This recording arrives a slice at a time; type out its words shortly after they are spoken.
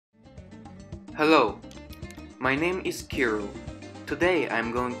Hello, my name is Kirill. Today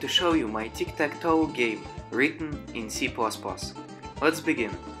I'm going to show you my Tic Tac Toe game written in C++. Let's begin.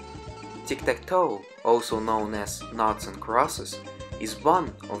 Tic Tac Toe, also known as Noughts and Crosses, is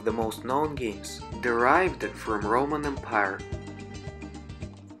one of the most known games derived from Roman Empire.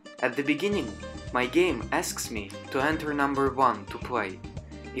 At the beginning, my game asks me to enter number 1 to play.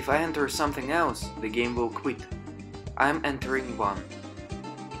 If I enter something else, the game will quit. I'm entering 1.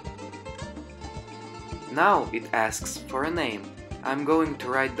 Now it asks for a name. I'm going to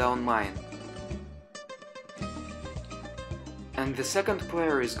write down mine. And the second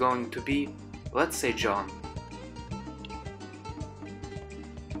player is going to be, let's say, John.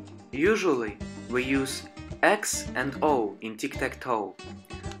 Usually, we use X and O in tic-tac-toe.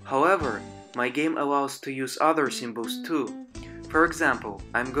 However, my game allows to use other symbols too. For example,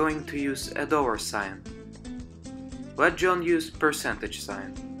 I'm going to use a $sign. Let John use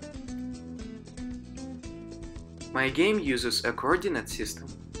 %sign. My game uses a coordinate system,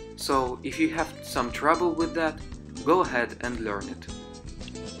 so if you have some trouble with that, go ahead and learn it.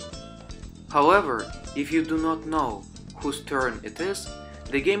 However, if you do not know whose turn it is,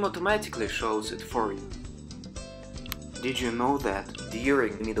 the game automatically shows it for you. Did you know that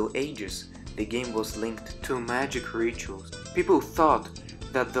during the Middle Ages, the game was linked to magic rituals? People thought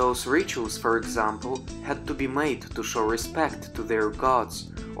that those rituals, for example, had to be made to show respect to their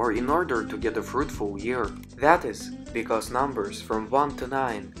gods or in order to get a fruitful year. That is because numbers from 1 to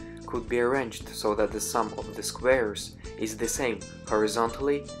 9 could be arranged so that the sum of the squares is the same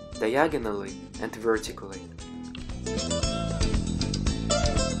horizontally, diagonally, and vertically.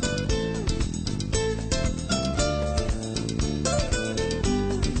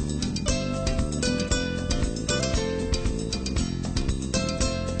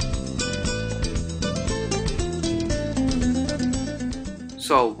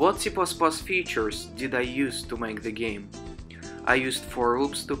 So, what C++ features did I use to make the game? I used for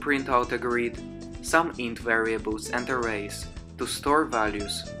loops to print out a grid, some int variables and arrays to store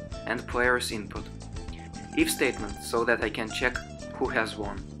values, and player's input. If statement so that I can check who has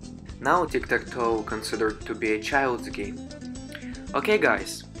won. Now tic-tac-toe considered to be a child's game. Okay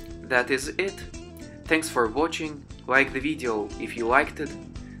guys, that is it. Thanks for watching, like the video if you liked it,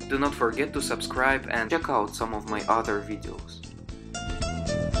 do not forget to subscribe and check out some of my other videos.